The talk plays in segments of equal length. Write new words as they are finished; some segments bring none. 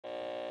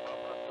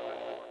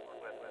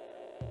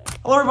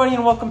Hello everybody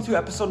and welcome to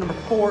episode number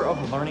 4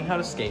 of Learning How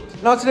to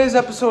Skate. Now today's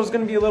episode is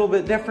going to be a little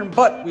bit different,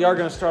 but we are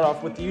going to start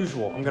off with the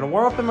usual. I'm going to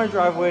warm up in my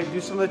driveway,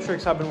 do some of the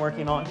tricks I've been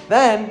working on.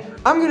 Then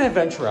I'm going to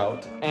venture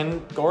out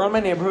and go around my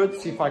neighborhood,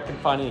 see if I can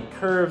find any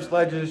curves,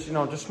 ledges, you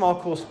know, just small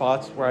cool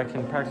spots where I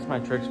can practice my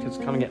tricks because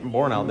it's kind of getting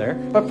boring out there.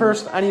 But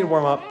first I need to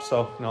warm up,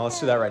 so let's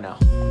do that right now.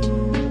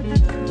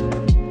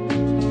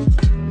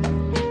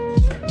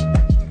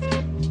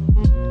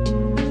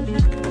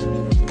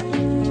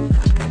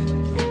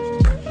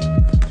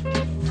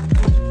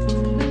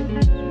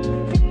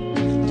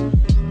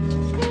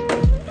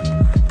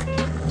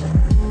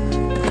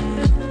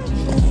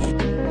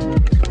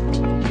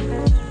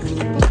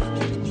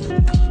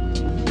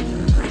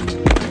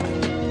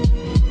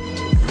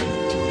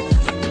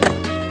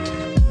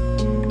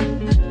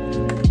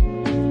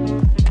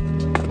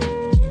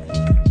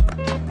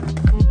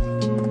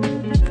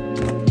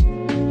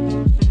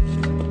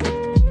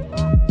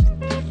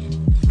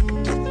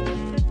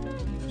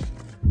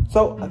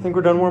 So, I think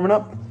we're done warming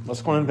up.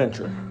 Let's go on an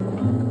adventure.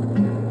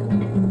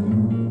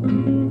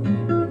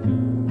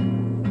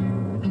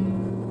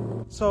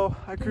 So,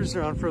 I cruised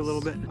around for a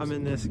little bit. I'm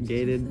in this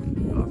gated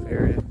off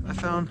area. I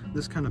found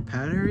this kind of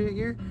pad area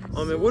here.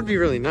 It would be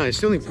really nice.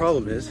 The only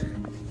problem is,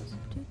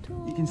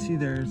 you can see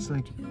there, it's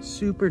like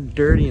super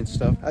dirty and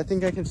stuff. I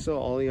think I can still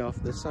ollie off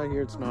this side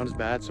here. It's not as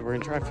bad, so we're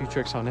gonna try a few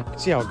tricks on it.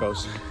 See how it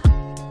goes.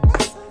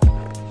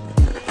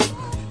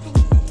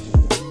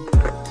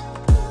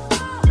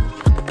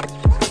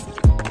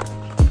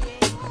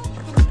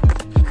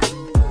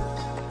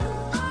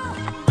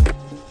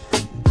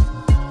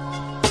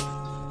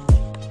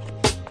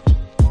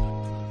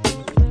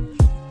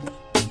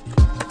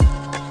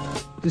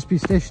 Just be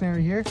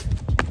stationary here,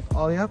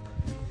 ollie up,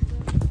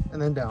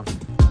 and then down.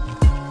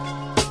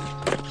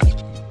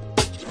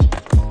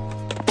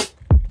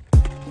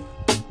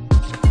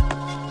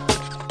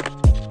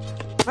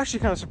 I'm actually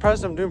kind of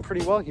surprised I'm doing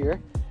pretty well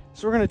here.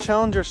 So we're gonna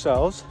challenge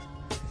ourselves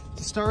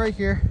to start right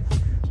here,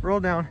 roll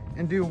down,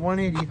 and do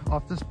 180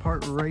 off this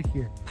part right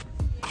here.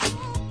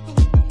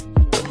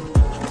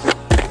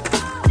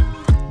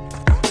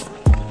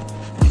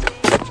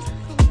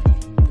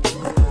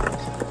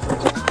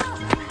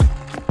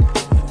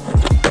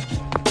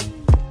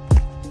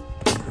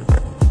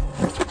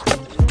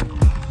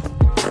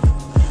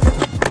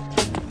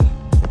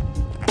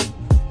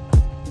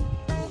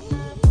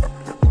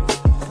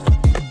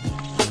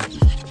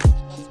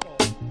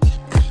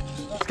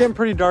 Getting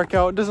pretty dark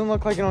out. It doesn't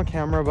look like it on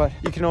camera, but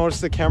you can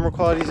notice the camera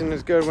quality isn't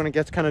as good when it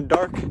gets kind of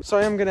dark. So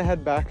I am gonna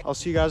head back. I'll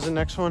see you guys in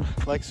the next one.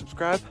 Like,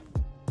 subscribe.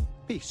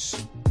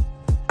 Peace.